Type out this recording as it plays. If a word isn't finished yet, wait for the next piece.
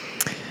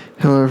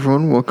Hello,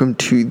 everyone. Welcome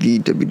to the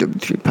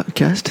WW3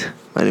 podcast.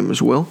 My name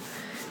is Will,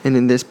 and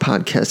in this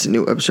podcast, a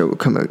new episode will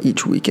come out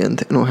each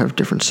weekend, and I'll have a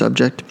different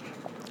subject.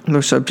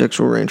 Those subjects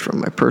will range from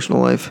my personal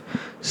life,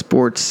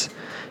 sports,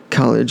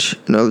 college,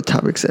 and other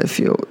topics that I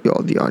feel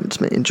y'all, the audience,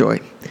 may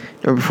enjoy.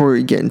 Now, before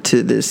we get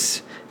into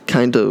this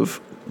kind of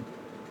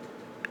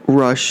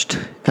rushed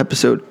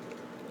episode,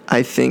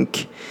 I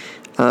think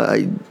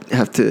I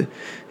have to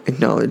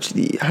acknowledge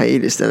the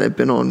hiatus that I've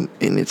been on,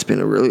 and it's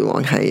been a really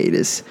long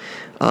hiatus.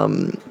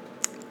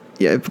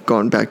 I've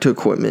gone back to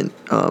equipment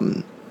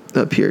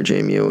up here at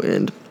JMU,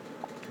 and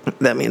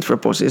that means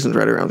football season's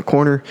right around the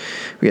corner.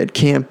 We had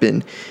camp,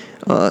 and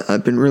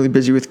I've been really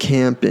busy with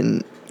camp,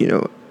 and,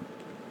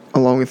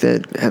 along with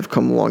it have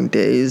come long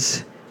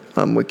days.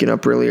 Waking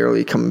up really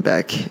early, coming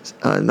back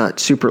not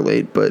super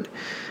late, but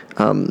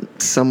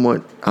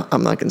somewhat,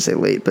 I'm not going to say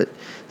late, but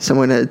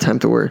somewhat at a time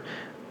to where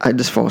I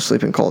just fall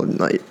asleep and call it a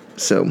night.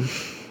 So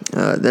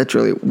that's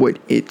really what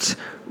it's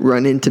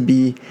run into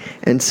be,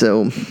 and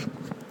so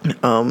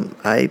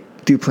I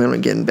do plan on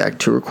getting back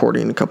to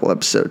recording a couple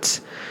episodes.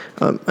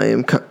 I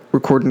am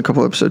recording a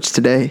couple episodes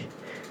today,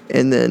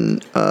 and then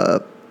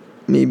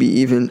maybe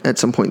even at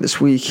some point this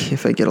week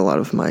if I get a lot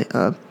of my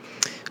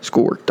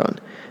schoolwork done.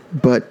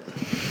 But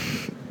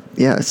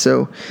yeah,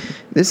 so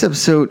this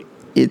episode,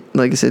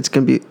 like I said, it's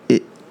gonna be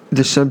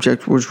the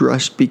subject was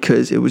rushed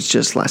because it was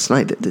just last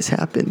night that this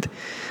happened,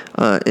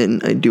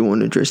 and I do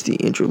want to address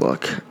the Andrew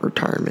Luck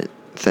retirement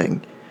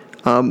thing.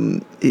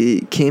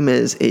 It came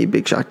as a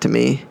big shock to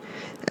me,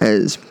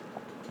 as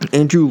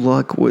Andrew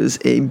Luck was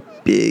a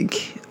big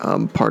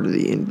part of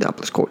the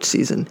Indianapolis Colts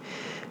season,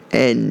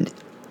 and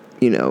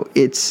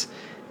it's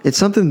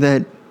something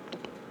that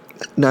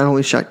not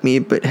only shocked me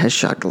but has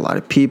shocked a lot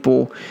of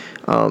people,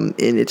 and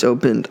it's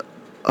opened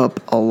up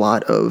a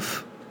lot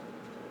of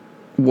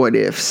what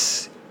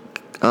ifs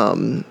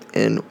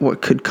and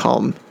what could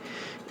come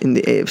in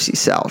the AFC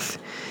South.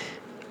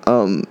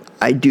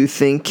 I do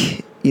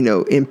think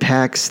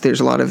impacts. There's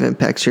a lot of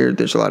impacts here.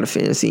 There's a lot of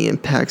fantasy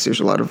impacts. There's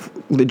a lot of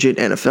legit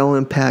NFL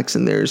impacts,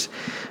 and there's,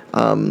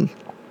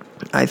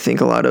 I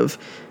think, a lot of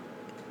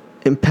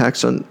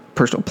impacts on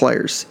personal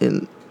players.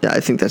 And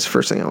I think that's the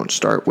first thing I want to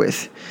start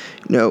with.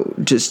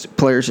 Just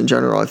players in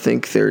general. I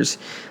think there's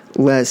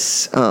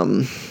less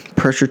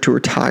pressure to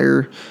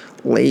retire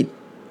late.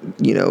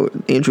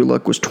 Andrew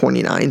Luck was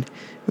 29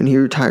 when he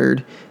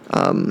retired,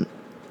 and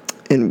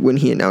when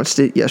he announced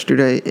it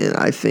yesterday, and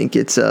I think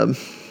that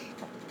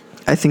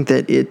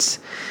it's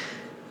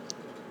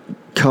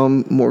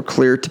come more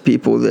clear to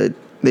people that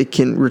they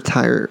can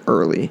retire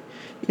early,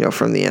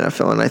 from the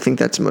NFL. And I think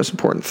that's the most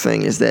important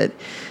thing, is that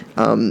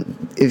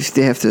if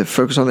they have to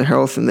focus on their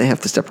health and they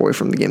have to step away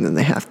from the game, then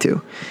they have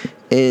to.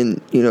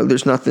 And,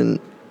 there's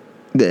nothing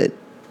that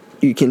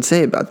you can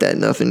say about that.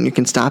 Nothing you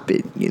can stop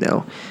it,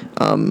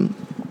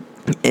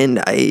 And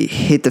I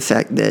hate the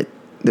fact that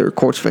there are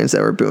Colts fans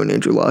that were booing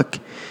Andrew Luck.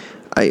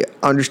 I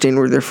understand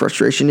where their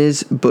frustration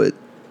is, but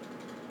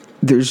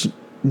there's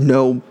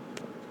no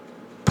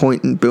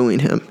point in booing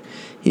him.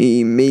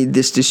 He made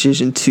this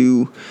decision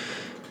to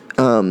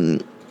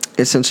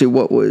essentially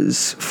what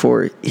was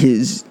for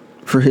his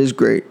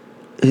greater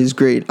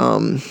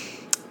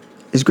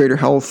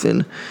health,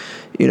 and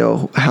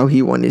how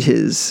he wanted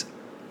his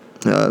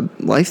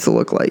life to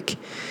look like.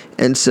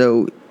 And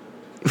so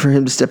for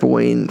him to step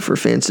away and for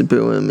fans to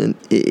boo him, and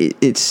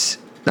it's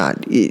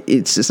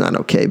just not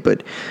okay.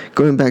 But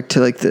going back to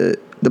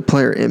the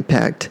player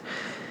impact,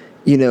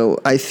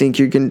 I think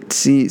you're going to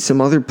see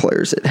some other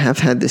players that have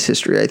had this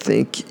history. I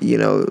think,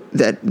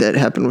 that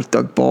happened with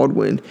Doug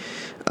Baldwin.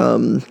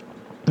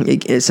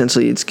 It's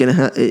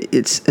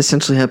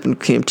essentially happened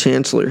with Cam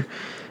Chancellor.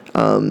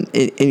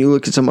 And you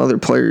look at some other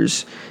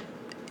players,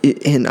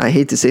 and I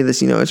hate to say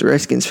this, as a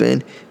Redskins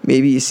fan,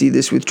 maybe you see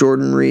this with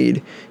Jordan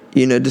Reed,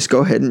 just go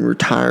ahead and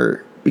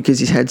retire because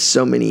he's had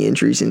so many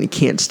injuries and he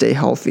can't stay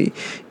healthy.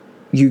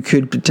 You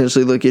could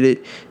potentially look at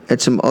it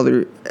at some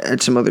other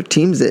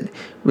teams that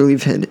really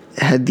have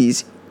had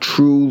these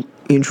true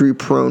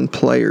injury-prone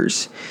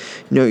players.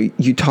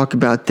 You talk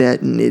about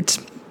that, and it's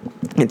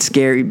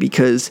scary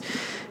because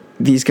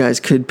these guys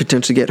could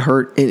potentially get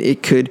hurt, and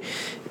it could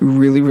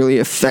really, really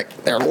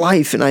affect their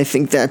life. And I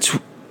think that's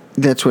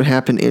what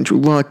happened to Andrew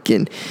Luck.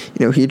 And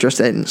he addressed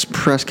that in his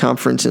press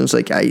conference, and it was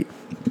like, I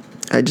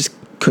just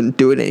couldn't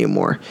do it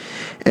anymore.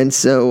 And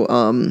so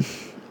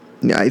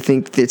I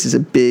think this is a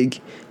big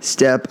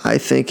step. I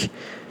think,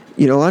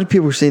 a lot of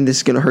people are saying this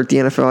is going to hurt the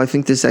NFL. I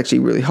think this actually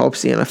really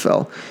helps the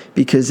NFL,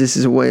 because this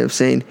is a way of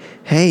saying,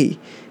 hey,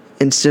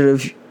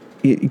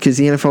 because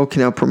the NFL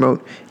can now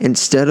promote,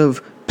 instead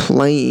of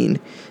playing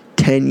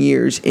 10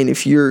 years, and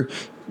if you're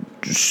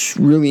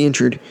really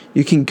injured,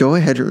 you can go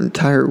ahead and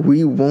retire.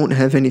 We won't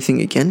have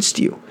anything against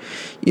you.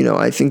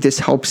 I think this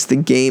helps the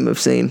game of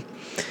saying,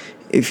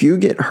 if you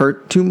get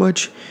hurt too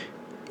much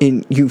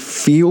and you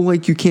feel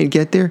like you can't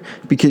get there,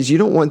 because you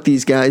don't want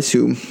these guys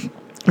who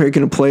are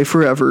going to play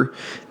forever,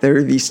 that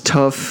are these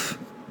tough,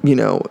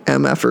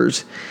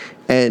 MFers,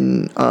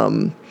 and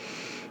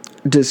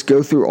just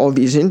go through all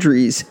these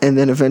injuries and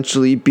then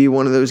eventually be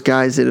one of those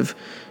guys that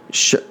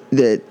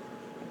that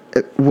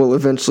will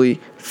eventually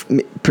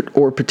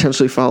or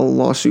potentially file a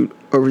lawsuit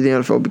over the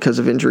NFL because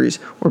of injuries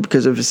or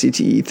because of a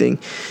CTE thing.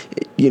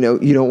 You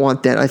don't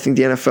want that. I think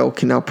the NFL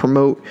can now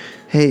promote,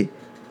 hey,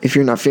 if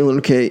you're not feeling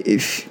okay,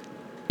 if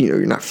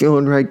you're not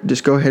feeling right,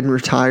 just go ahead and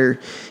retire.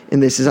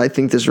 And I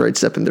think this is the right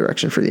step in the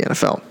direction for the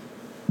NFL.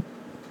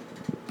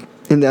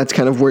 And that's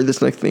kind of where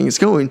this next thing is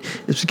going,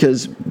 is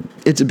because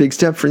it's a big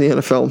step for the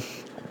NFL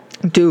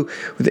too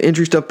with the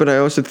injury stuff, but I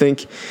also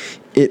think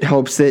it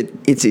helps that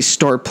it's a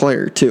star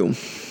player too.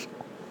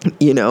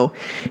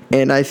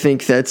 And I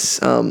think that's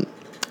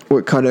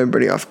what caught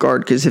everybody off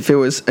guard, because if it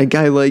was a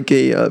guy like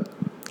a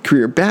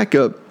career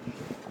backup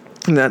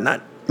that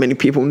not many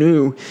people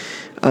knew,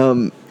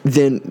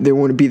 then there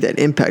wouldn't be that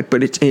impact.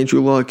 But it's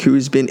Andrew Luck, who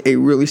has been a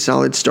really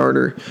solid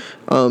starter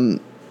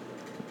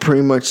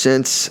pretty much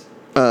since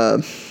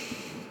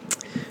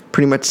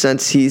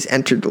he's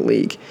entered the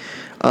league.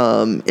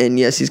 And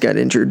yes, he's got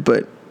injured,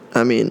 but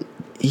I mean,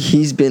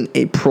 he's been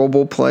a Pro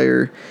Bowl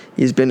player.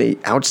 He's been an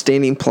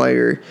outstanding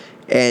player,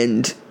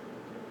 and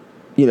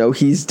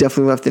he's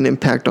definitely left an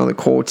impact on the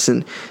Colts,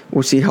 and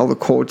we'll see how the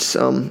Colts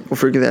will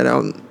figure that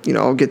out.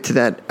 I'll get to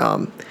that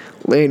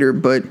later,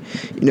 but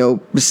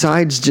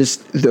besides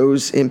just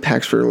those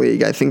impacts for the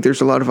league, I think there's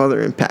a lot of other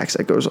impacts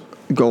that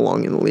go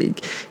along in the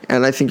league,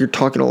 and I think you're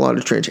talking a lot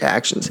of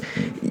transactions.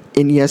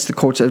 And yes, the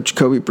Colts have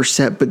Jacoby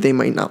Brissett, but they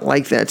might not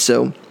like that.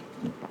 So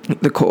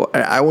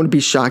I wouldn't be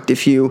shocked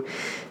if you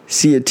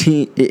see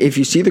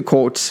the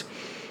Colts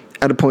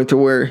at a point to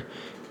where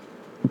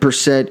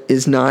Brissett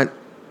is not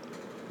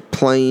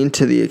playing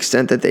to the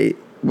extent that they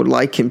would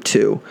like him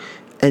to,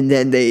 and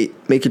then they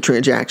make a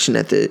transaction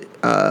at the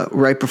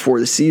right before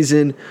the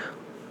season,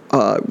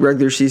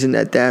 regular season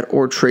at that,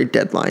 or trade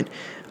deadline.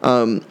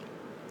 And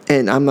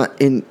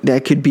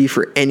that could be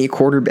for any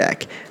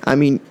quarterback. I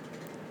mean,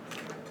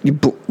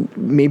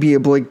 maybe a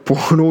Blake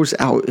Bortles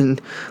out in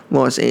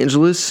Los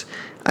Angeles.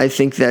 I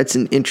think that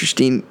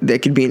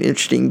could be an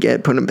interesting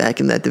get, put him back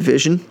in that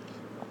division.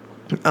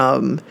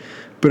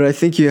 But I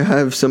think you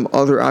have some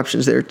other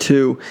options there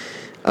too.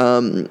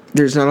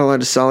 There's not a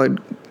lot of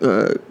solid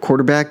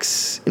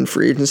quarterbacks in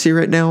free agency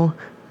right now,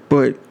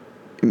 but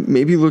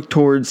maybe look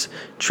towards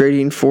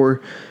trading for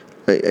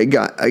a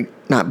guy,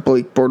 not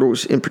Blake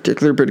Bortles in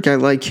particular, but a guy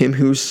like him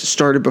who's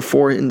started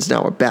before and is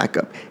now a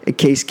backup. A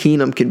Case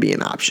Keenum could be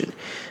an option.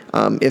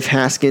 If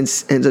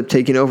Haskins ends up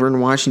taking over in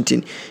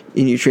Washington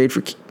and you trade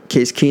for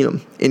Case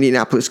Keenum,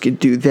 Indianapolis could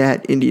do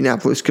that.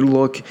 Indianapolis could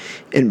look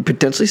and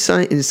potentially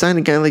sign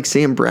a guy like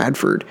Sam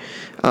Bradford.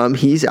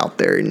 He's out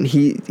there, and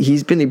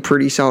he's been a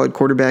pretty solid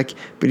quarterback,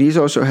 but he's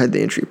also had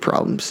the injury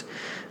problems.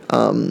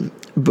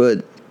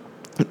 But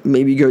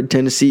maybe go to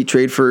Tennessee,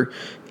 trade for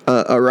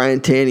a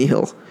Ryan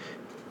Tannehill,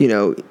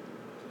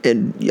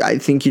 and I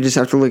think you just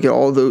have to look at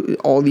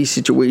all these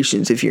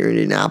situations if you're in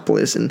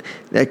Indianapolis, and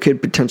that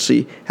could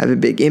potentially have a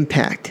big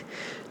impact.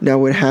 Now,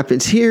 what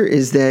happens here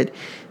is that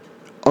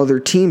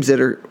other teams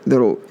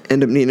that'll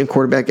end up needing a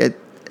quarterback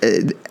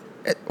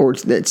or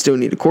that still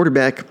need a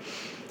quarterback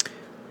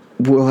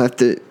will have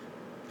to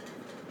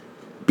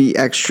be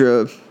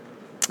extra.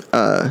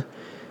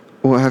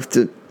 Will have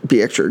to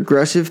be extra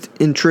aggressive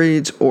in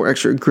trades or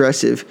extra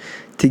aggressive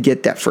to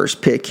get that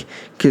first pick,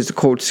 because the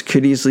Colts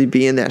could easily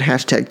be in that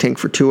hashtag tank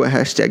for Tua,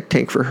 hashtag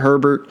tank for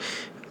Herbert,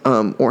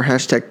 or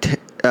hashtag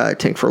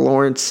tank for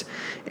Lawrence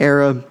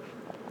era.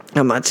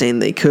 I'm not saying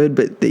they could,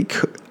 but they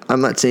could. I'm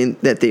not saying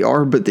that they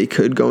are, but they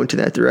could go into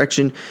that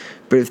direction.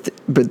 But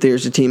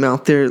there's a team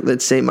out there,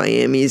 let's say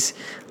Miami's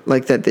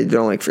like that, they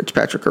don't like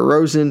Fitzpatrick or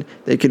Rosen,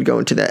 they could go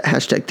into that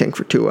hashtag tank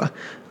for Tua.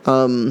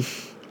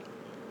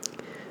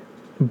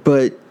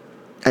 But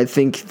I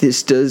think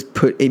this does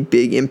put a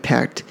big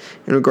impact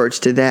in regards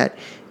to that.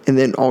 And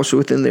then also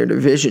within their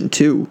division,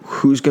 too.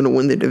 Who's going to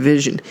win the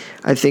division?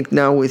 I think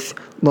now with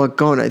Luck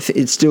gone,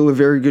 it's still a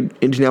very good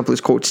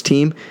Indianapolis Colts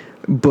team,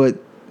 but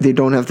they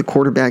don't have the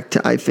quarterback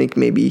to, I think,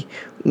 maybe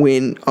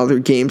win other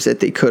games that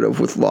they could have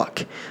with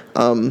Luck.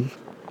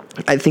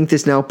 I think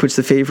this now puts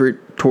the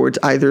favorite towards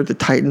either the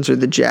Titans or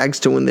the Jags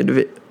to win the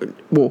division.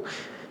 Well,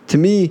 to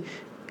me,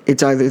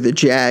 it's either the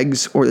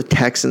Jags or the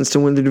Texans to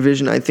win the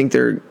division. I think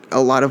there are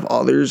a lot of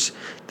others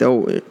that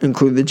will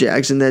include the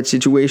Jags in that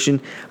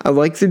situation. I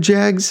like the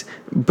Jags,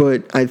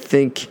 but I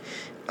think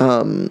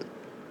you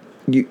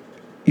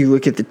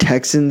look at the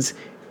Texans,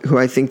 who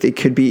I think they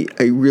could be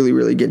a really,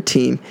 really good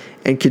team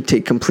and could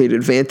take complete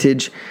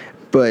advantage.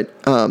 But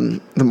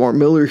Lamar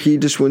Miller, he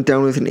just went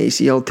down with an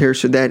ACL tear,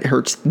 so that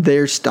hurts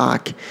their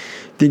stock.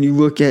 Then you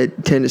look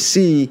at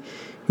Tennessee,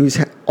 who's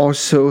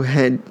also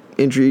had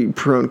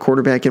injury-prone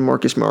quarterback in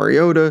Marcus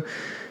Mariota.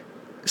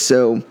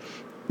 So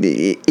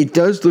it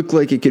does look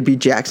like it could be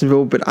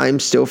Jacksonville, but I'm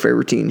still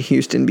favoriting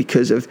Houston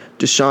because of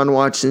Deshaun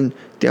Watson,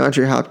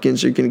 DeAndre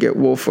Hopkins are going to get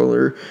Will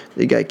Fuller.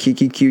 They got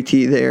Kiki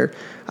QT there.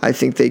 I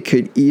think they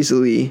could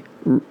easily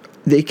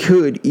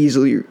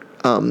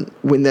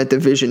win that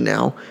division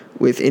now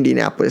with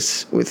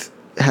Indianapolis, with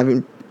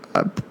having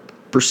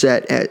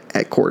Brissett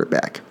at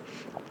quarterback.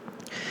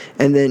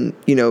 And then,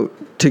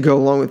 to go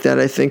along with that,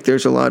 I think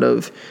there's a lot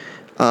of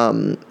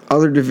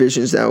other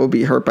divisions that will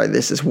be hurt by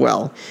this as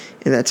well.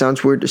 And that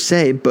sounds weird to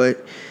say,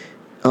 but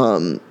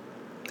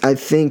I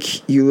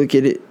think you look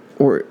at it,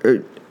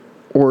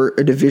 or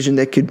a division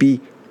that could be,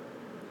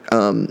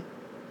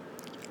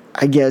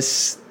 I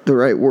guess the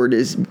right word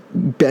is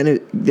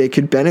they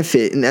could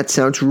benefit, and that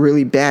sounds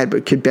really bad,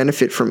 but could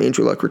benefit from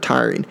Andrew Luck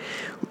retiring.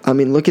 I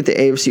mean, look at the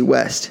AFC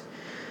West.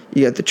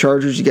 You got the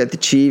Chargers, you got the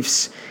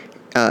Chiefs,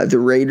 the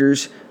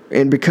Raiders,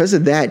 and because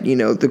of that,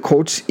 the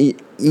Colts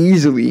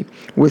easily,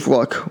 with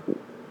luck,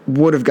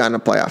 would have gotten a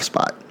playoff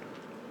spot.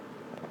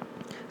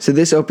 So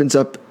this opens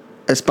up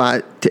a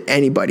spot to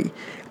anybody,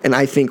 and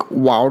I think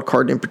wild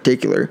card in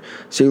particular.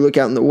 So you look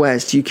out in the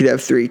West, you could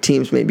have 3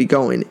 teams maybe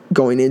going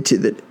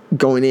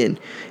in,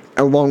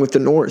 along with the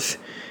North.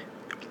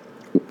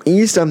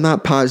 East, I'm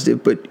not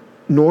positive, but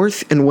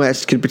North and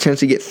West could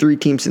potentially get 3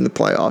 teams in the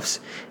playoffs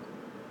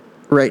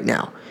right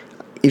now.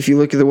 If you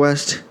look at the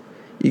West,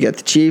 you got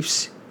the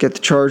Chiefs, you got the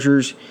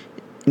Chargers,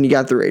 and you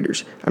got the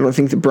Raiders. I don't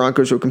think the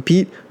Broncos will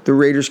compete. The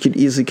Raiders could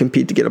easily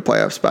compete to get a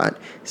playoff spot.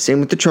 Same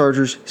with the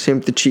Chargers, same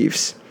with the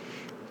Chiefs.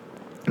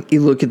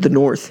 You look at the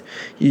North.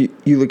 You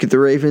look at the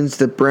Ravens,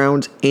 the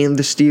Browns, and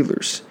the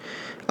Steelers.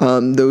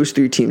 Those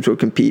 3 teams will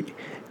compete.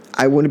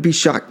 I wouldn't be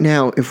shocked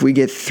now if we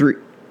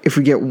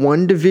get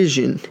one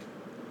division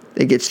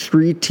that gets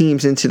 3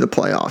 teams into the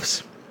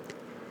playoffs.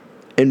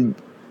 And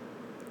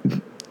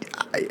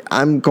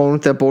I'm going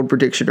with that bold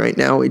prediction right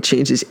now. It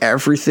changes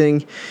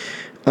everything.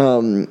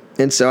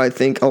 And so I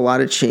think a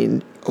lot of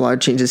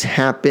changes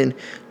happen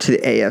to the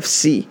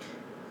AFC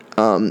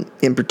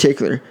in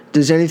particular.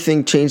 Does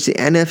anything change the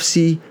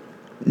NFC?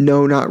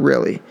 No, not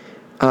really,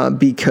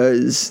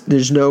 because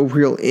there's no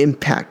real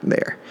impact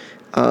there.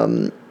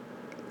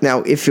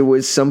 Now, if it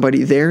was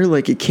somebody there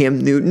like a Cam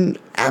Newton,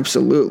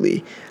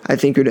 absolutely, I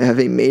think it would have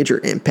a major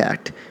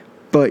impact.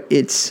 But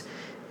it's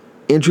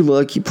Andrew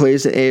Luck. He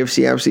plays the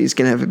AFC. Obviously, he's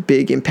going to have a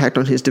big impact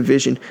on his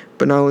division.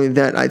 But not only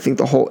that, I think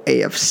the whole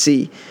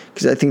AFC,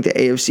 because I think the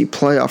AFC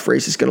playoff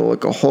race is going to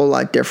look a whole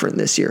lot different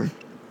this year.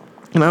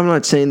 And I'm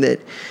not saying that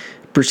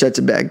Brissett's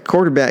a bad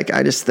quarterback.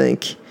 I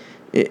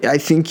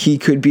think he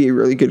could be a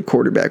really good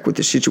quarterback with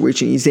the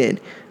situation he's in.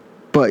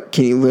 But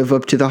can he live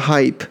up to the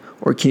hype,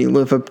 or can he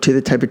live up to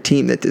the type of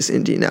team that the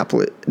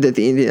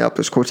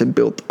Indianapolis Colts have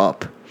built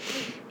up?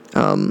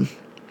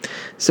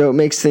 So it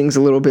makes things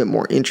a little bit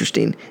more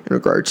interesting in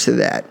regards to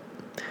that.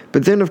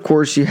 But then, of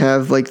course, you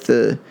have like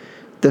the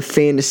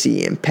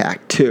fantasy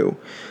impact too,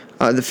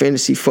 the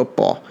fantasy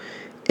football.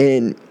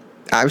 And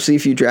obviously,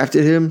 if you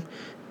drafted him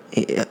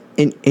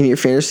in your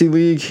fantasy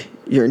league,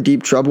 you're in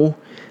deep trouble.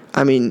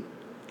 I mean,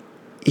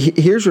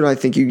 here's what I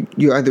think: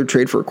 you either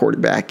trade for a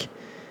quarterback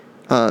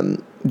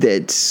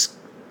that's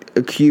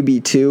a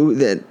QB2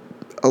 that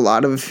a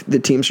lot of the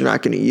teams are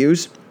not going to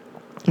use,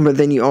 but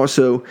then you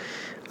also,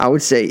 I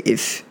would say,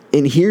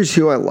 and here's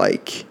who I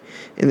like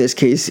in this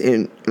case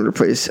in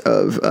place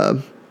of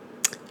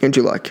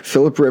Andrew Luck,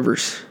 Phillip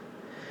Rivers.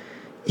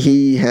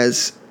 He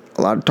has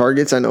a lot of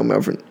targets. I know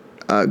Melvin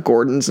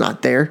Gordon's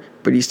not there,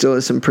 but he still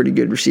has some pretty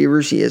good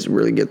receivers. He has a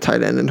really good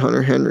tight end in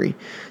Hunter Henry.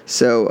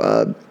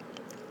 So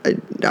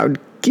I would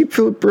keep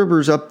Phillip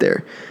Rivers up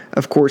there.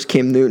 Of course,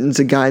 Cam Newton's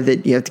a guy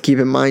that you have to keep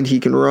in mind. He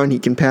can run, he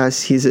can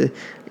pass. He's a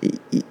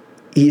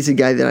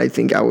guy that I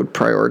think I would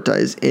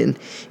prioritize in.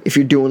 If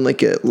you're doing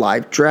like a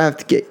live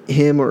draft, get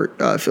him or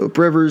Phillip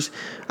Rivers.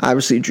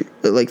 Obviously,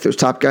 like those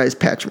top guys,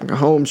 Patrick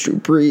Mahomes, Drew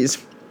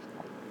Brees.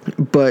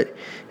 But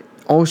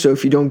also,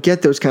 if you don't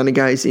get those kind of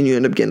guys and you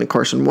end up getting a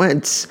Carson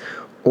Wentz,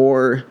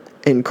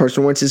 and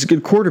Carson Wentz is a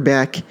good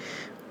quarterback,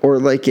 or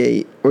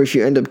if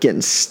you end up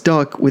getting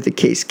stuck with a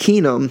Case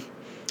Keenum,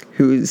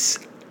 who's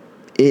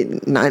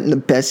not in the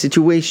best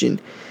situation,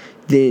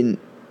 then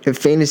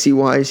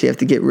fantasy-wise, you have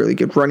to get really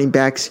good running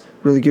backs,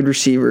 really good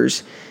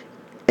receivers,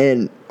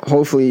 and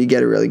hopefully you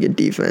get a really good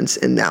defense,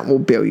 and that will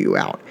bail you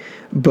out.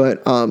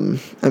 But, I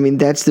mean,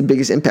 that's the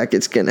biggest impact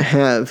it's going to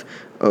have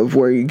of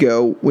where you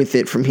go with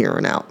it from here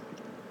on out.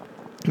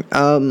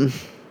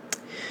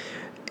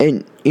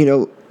 And,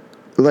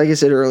 like I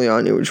said early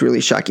on, it was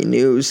really shocking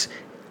news.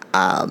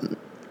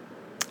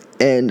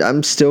 And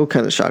I'm still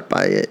kind of shocked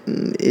by it.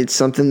 And it's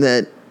something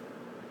that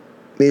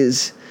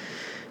is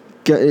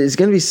going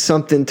to be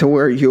something to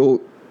where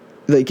you'll,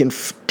 like in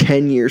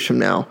 10 years from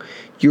now,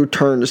 you'll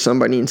turn to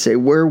somebody and say,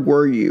 where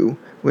were you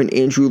when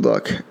Andrew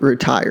Luck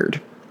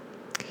retired?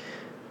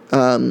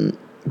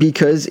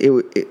 Because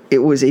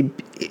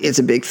it's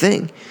a big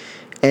thing.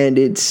 And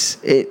it's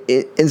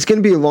going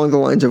to be along the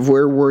lines of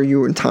where were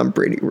you when Tom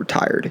Brady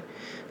retired?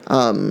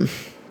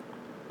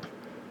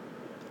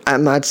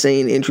 I'm not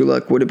saying Andrew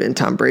Luck would have been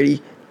Tom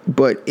Brady,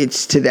 but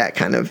it's to that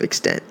kind of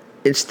extent.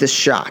 It's the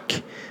shock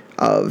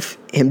of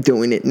him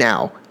doing it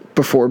now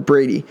before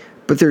Brady,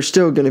 but there's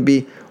still going to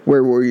be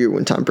where were you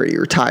when Tom Brady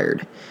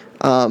retired?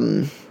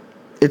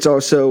 It's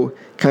also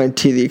kind of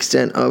to the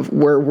extent of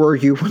where were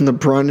you when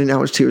LeBron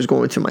announced he was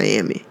going to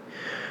Miami?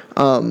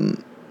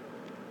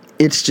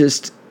 It's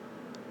just,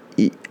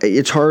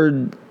 it's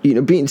hard,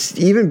 being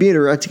a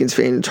Redskins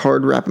fan, it's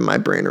hard wrapping my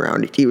brain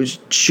around it. He was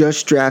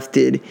just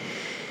drafted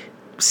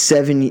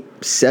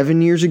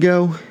 7 years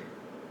ago,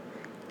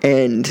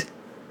 and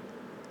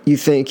you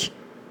think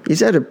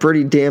he's had a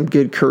pretty damn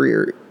good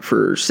career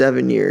for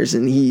 7 years,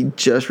 and he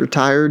just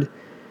retired.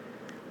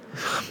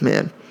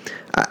 Man,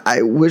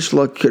 I wish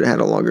Luck could have had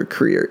a longer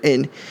career.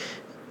 And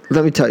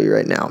let me tell you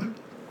right now,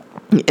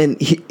 and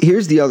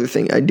here's the other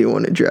thing I do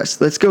want to address.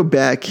 Let's go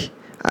back.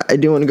 I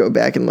do want to go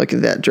back and look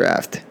at that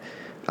draft,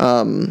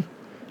 the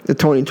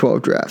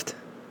 2012 draft.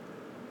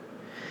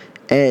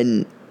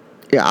 And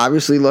yeah,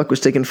 obviously Luck was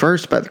taken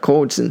first by the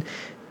Colts, and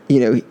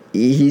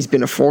he's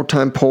been a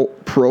 4-time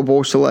Pro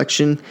Bowl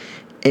selection,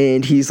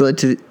 and he's led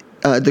to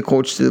the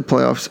Colts to the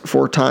playoffs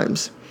 4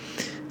 times.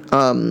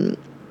 And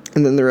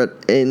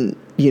then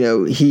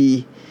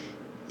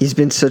he's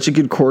been such a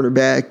good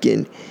quarterback,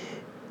 and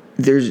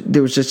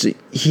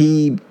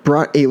he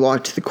brought a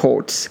lot to the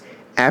Colts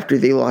after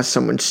they lost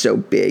someone so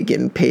big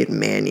in Peyton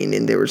Manning,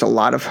 and there was a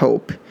lot of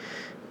hope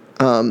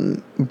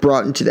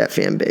brought into that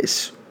fan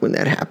base when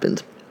that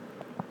happened.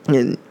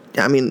 And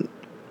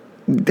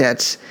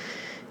that's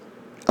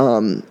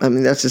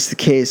just the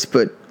case.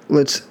 But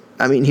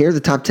here are the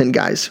top 10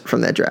 guys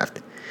from that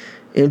draft: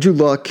 Andrew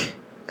Luck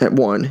at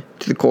 1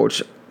 to the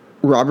Colts,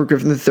 Robert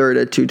Griffin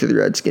III at 2 to the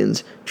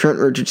Redskins, Trent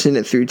Richardson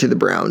at 3 to the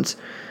Browns,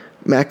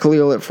 Matt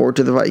Khalil at 4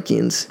 to the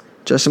Vikings,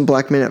 Justin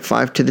Blackmon at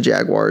 5 to the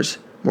Jaguars,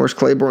 Morris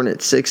Claiborne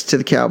at 6 to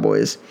the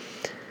Cowboys,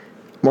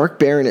 Mark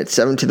Barron at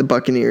 7 to the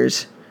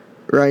Buccaneers,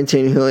 Ryan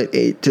Tannehill at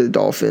 8 to the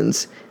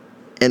Dolphins,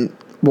 and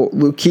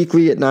Luke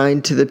Kuechly at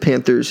 9 to the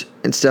Panthers,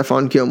 and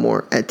Stephon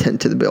Gilmore at 10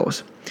 to the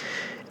Bills.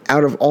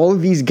 Out of all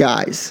of these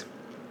guys,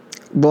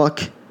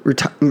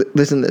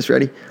 listen to this,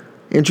 ready?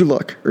 Andrew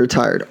Luck,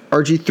 retired.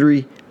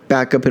 RG3,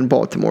 backup in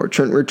Baltimore.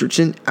 Trent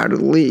Richardson, out of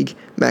the league.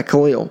 Matt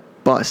Khalil,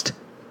 bust.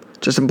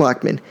 Justin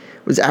Blackmon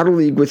was out of the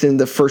league within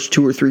the first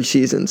 2 or 3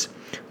 seasons.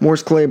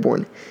 Morris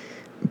Claiborne,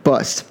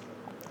 bust.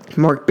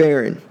 Mark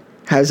Barron,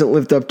 hasn't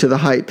lived up to the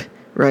hype.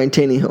 Ryan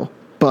Tannehill,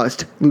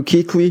 bust. Luke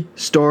Kuechly,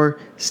 star.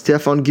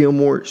 Stephon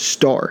Gilmore,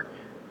 star.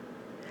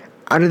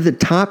 Out of the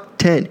top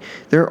 10,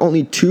 there are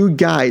only 2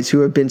 guys who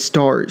have been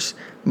stars,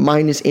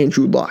 minus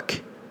Andrew Luck.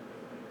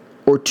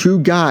 Or 2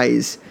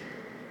 guys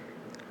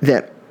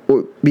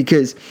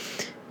because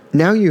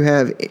now you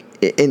have,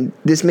 and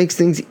this makes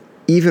things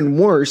even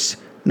worse,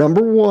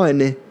 number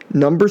 1,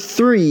 number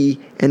 3,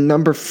 and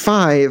number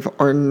 5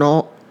 are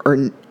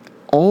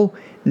all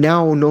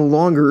now no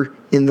longer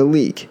in the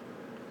league,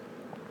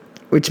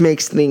 which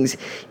makes things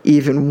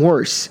even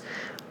worse.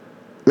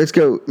 Let's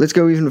go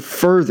even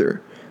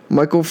further.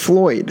 Michael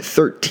Floyd,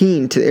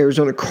 13 to the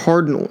Arizona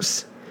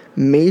Cardinals,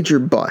 major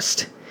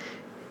bust.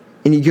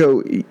 And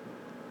you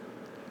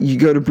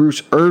go to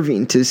Bruce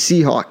Irving to the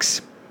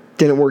Seahawks,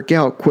 didn't work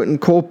out. Quentin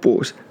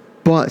Coples,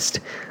 bust.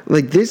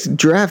 This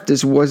draft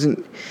just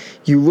wasn't.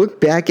 You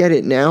look back at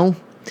it now,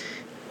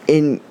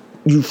 and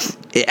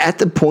at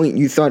the point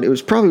you thought it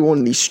was probably one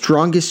of the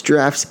strongest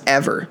drafts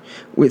ever,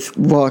 with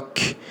Luck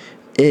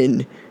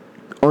and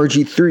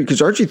RG3, because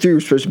RG3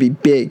 was supposed to be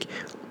big.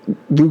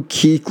 Luke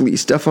Kuechly,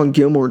 Stephon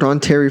Gilmore, Don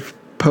Terry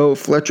Poe,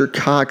 Fletcher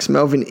Cox,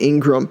 Melvin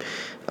Ingram,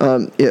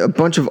 a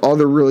bunch of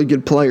other really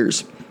good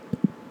players.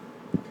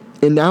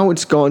 And now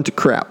it's gone to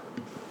crap.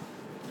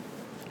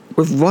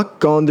 With Luck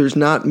gone, there's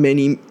not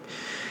many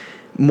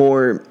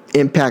more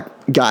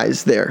impact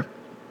guys there.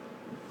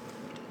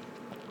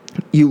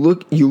 You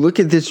look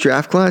at this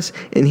draft class,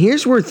 and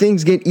here's where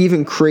things get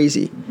even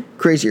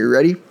crazier.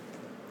 Ready?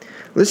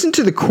 Listen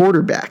to the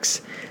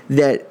quarterbacks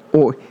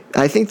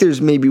I think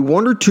there's maybe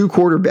 1 or 2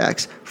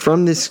 quarterbacks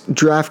from this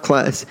draft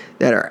class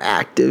that are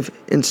active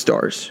and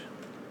stars.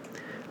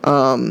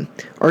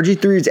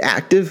 RG3 is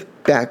active,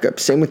 backup.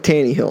 Same with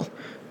Tannehill.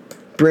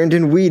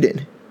 Brandon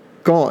Weeden,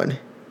 gone.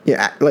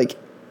 Yeah,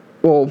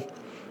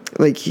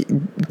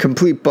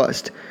 complete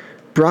bust.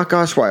 Brock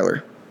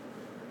Osweiler.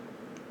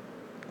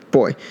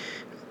 Boy.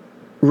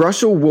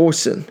 Russell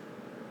Wilson.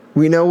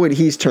 We know what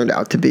he's turned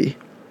out to be.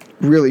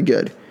 Really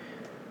good.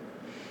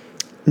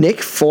 Nick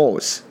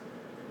Foles.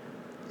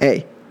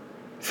 Hey,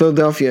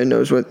 Philadelphia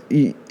knows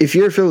if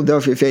you're a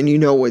Philadelphia fan, you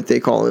know what they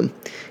call him.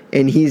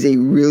 And he's a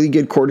really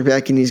good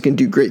quarterback, and he's going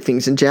to do great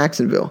things in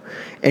Jacksonville.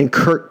 And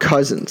Kirk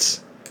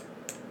Cousins.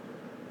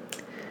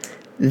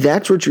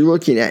 That's what you're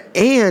looking at.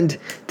 And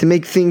to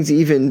make things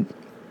even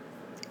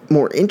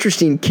more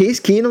interesting, Case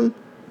Keenum,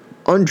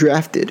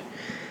 undrafted.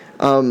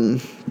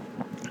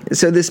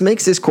 So this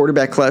makes this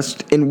quarterback class,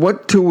 and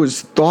what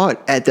was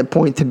thought at the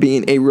point to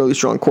being a really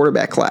strong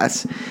quarterback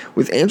class,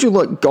 with Andrew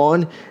Luck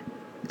gone,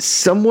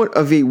 somewhat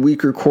of a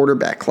weaker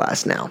quarterback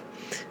class now.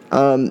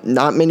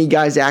 Not many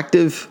guys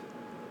active,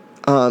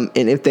 and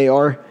if they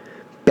are,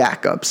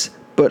 backups.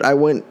 But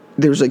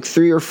there's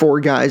 3 or 4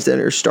 guys that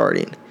are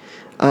starting.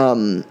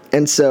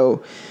 And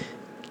so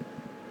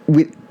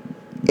I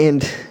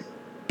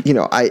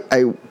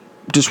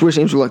just wish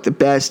Andrew Luck the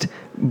best,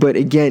 but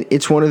again,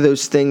 it's one of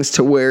those things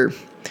to where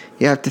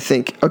you have to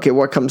think, okay,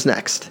 what comes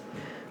next?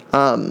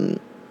 And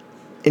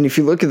if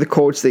you look at the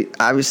Colts, they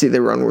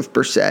run with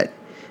Brissett.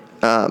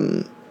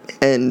 And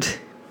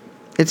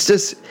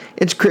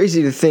it's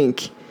crazy to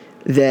think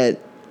that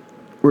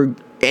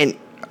and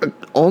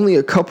only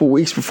a couple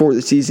weeks before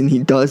the season he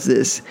does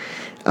this,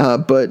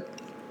 but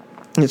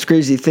it's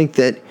crazy to think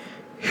that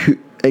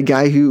a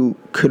guy who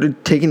could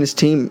have taken his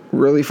team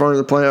really far in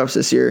the playoffs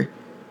this year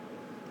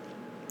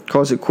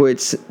calls it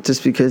quits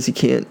just because he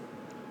can't.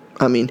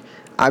 I mean,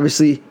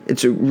 obviously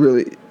it's a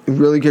really,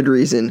 really good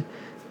reason,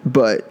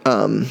 but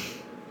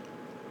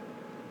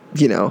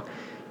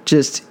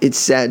just it's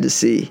sad to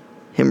see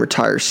him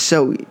retire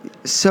so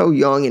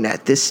young and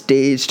at this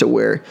stage to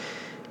where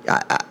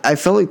I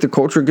felt like the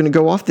culture was going to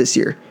go off this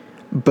year.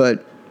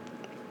 But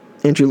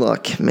Andrew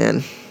Luck,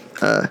 man,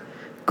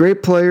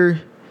 great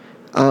player,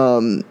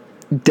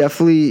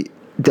 definitely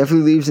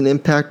leaves an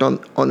impact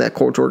on that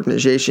Colts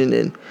organization,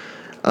 and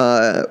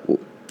I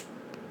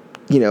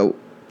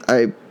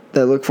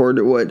look forward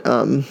to what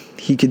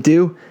he could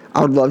do.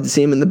 I would love to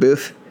see him in the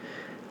booth,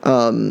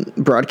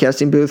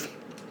 broadcasting booth,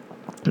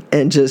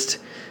 and just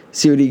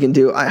see what he can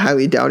do. I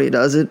highly doubt he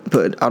does it,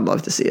 but I'd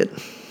love to see it.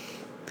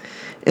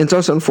 And it's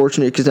also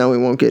unfortunate because now we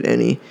won't get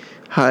any,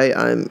 "Hi,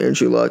 I'm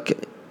Andrew Luck.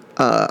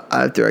 I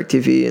have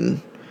DirecTV, and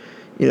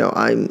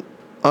I'm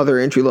other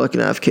Andrew Luck,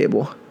 and I have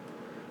cable."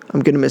 I'm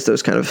gonna miss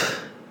those kind of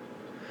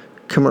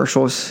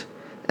commercials.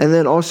 And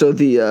then also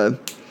the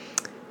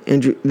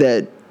Andrew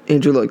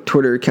Luck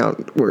Twitter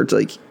account where it's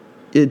like,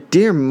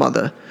 "Dear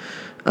mother,"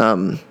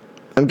 I'm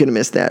gonna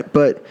miss that.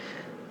 But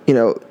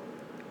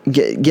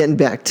getting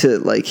back to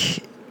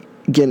like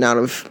getting out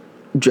of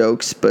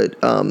jokes, but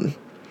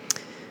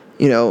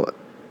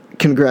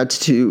congrats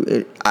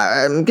to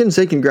I'm gonna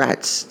say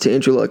congrats to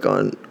Andrew Luck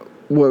on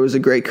what was a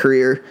great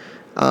career.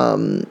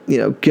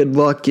 Good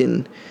luck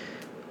in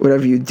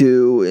whatever you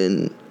do,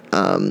 and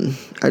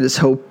I just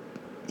hope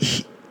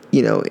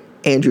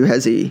Andrew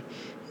has a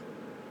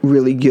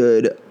really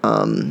good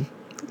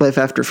life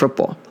after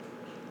football,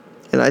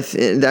 and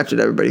and that's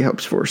what everybody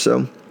hopes for.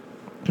 So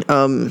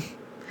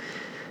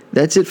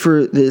that's it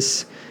for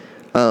this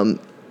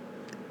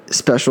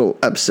special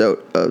episode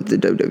of the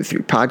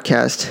WW3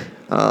 podcast.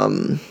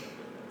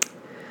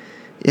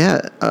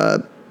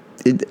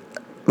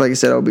 Like I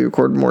said, I'll be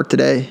recording more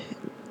today,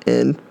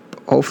 and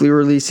hopefully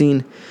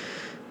releasing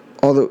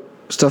all the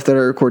stuff that I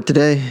record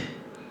today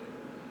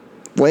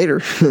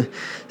later.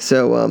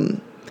 So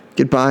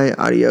goodbye,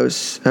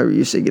 adios, however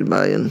you say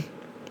goodbye, and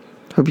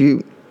hope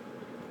you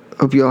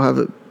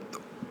all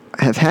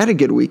have had a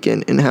good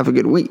weekend and have a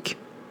good week.